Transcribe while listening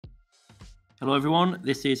Hello everyone,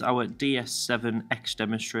 this is our DS7 X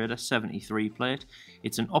Demonstrator 73 plate.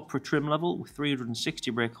 It's an Opera trim level with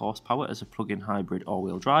 360 brake horsepower as a plug-in hybrid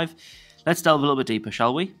all-wheel drive. Let's delve a little bit deeper,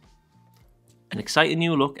 shall we? An exciting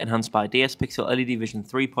new look enhanced by DS Pixel LED Vision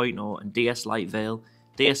 3.0 and DS Light Veil.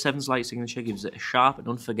 DS7's light signature gives it a sharp and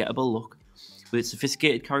unforgettable look. With its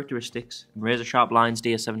sophisticated characteristics and razor-sharp lines,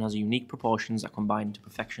 DS7 has unique proportions that combine into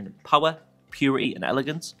perfection of power, purity and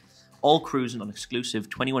elegance, all cruising on exclusive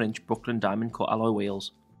 21-inch Brooklyn Diamond Cut alloy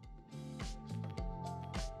wheels.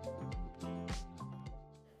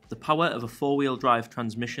 The power of a four-wheel drive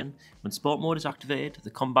transmission. When sport mode is activated, the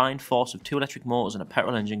combined force of two electric motors and a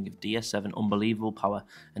petrol engine give DS7 unbelievable power,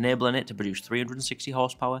 enabling it to produce 360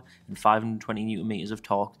 horsepower and 520 Newton meters of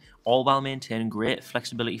torque, all while maintaining great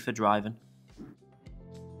flexibility for driving.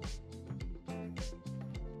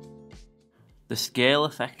 The scale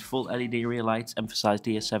effect full LED rear lights emphasise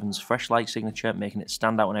DS7's fresh light signature, making it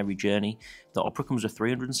stand out on every journey. The Opera comes with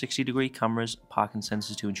 360-degree cameras, parking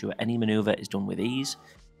sensors to ensure any manoeuvre is done with ease.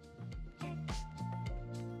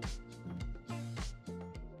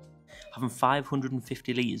 Having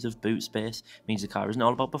 550 litres of boot space means the car isn't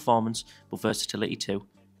all about performance, but versatility too.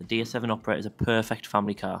 The DS7 Opera is a perfect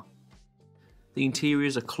family car. The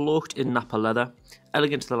interiors are cloaked in Napa leather.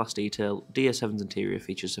 Elegant to the last detail, DS7's interior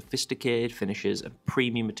features sophisticated finishes and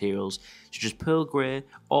premium materials such as pearl grey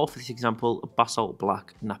or, for this example, a basalt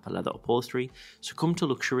black Napa leather upholstery, succumb to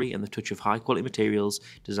luxury and the touch of high quality materials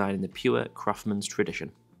designed in the pure craftsman's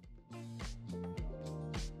tradition.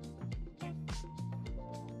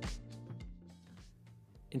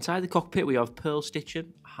 Inside the cockpit we have pearl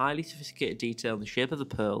stitching, highly sophisticated detail in the shape of the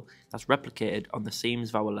pearl that's replicated on the seams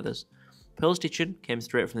of our leathers. Pearl stitching came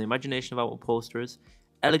straight from the imagination of our upholsterers.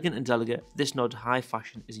 Elegant and delicate, this nod to high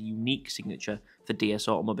fashion is a unique signature for DS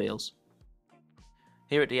automobiles.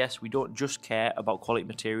 Here at DS, we don't just care about quality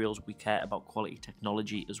materials, we care about quality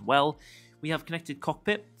technology as well. We have connected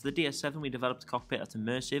cockpit. For the DS7, we developed a cockpit that's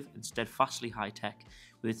immersive and steadfastly high-tech,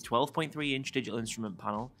 with its 12.3-inch digital instrument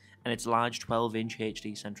panel and its large 12-inch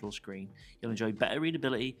HD central screen. You'll enjoy better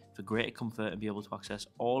readability for greater comfort and be able to access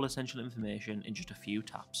all essential information in just a few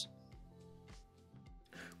taps.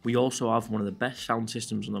 We also have one of the best sound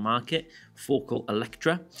systems on the market, Focal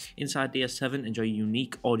Electra. Inside DS7, enjoy a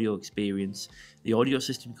unique audio experience. The audio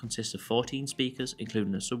system consists of 14 speakers,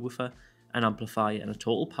 including a subwoofer, an amplifier, and a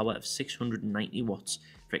total power of 690 watts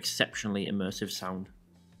for exceptionally immersive sound.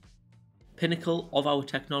 Pinnacle of our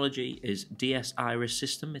technology is DS Iris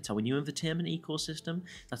system. It's our new infotainment ecosystem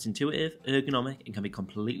that's intuitive, ergonomic, and can be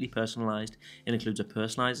completely personalised. It includes a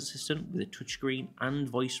personalised assistant with a touchscreen and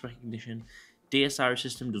voice recognition. DS Iris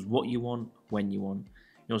system does what you want, when you want.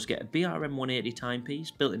 You also get a BRM 180 timepiece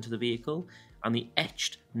built into the vehicle and the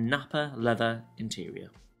etched Napa leather interior.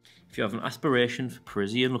 If you have an aspiration for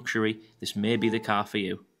Parisian luxury, this may be the car for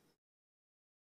you.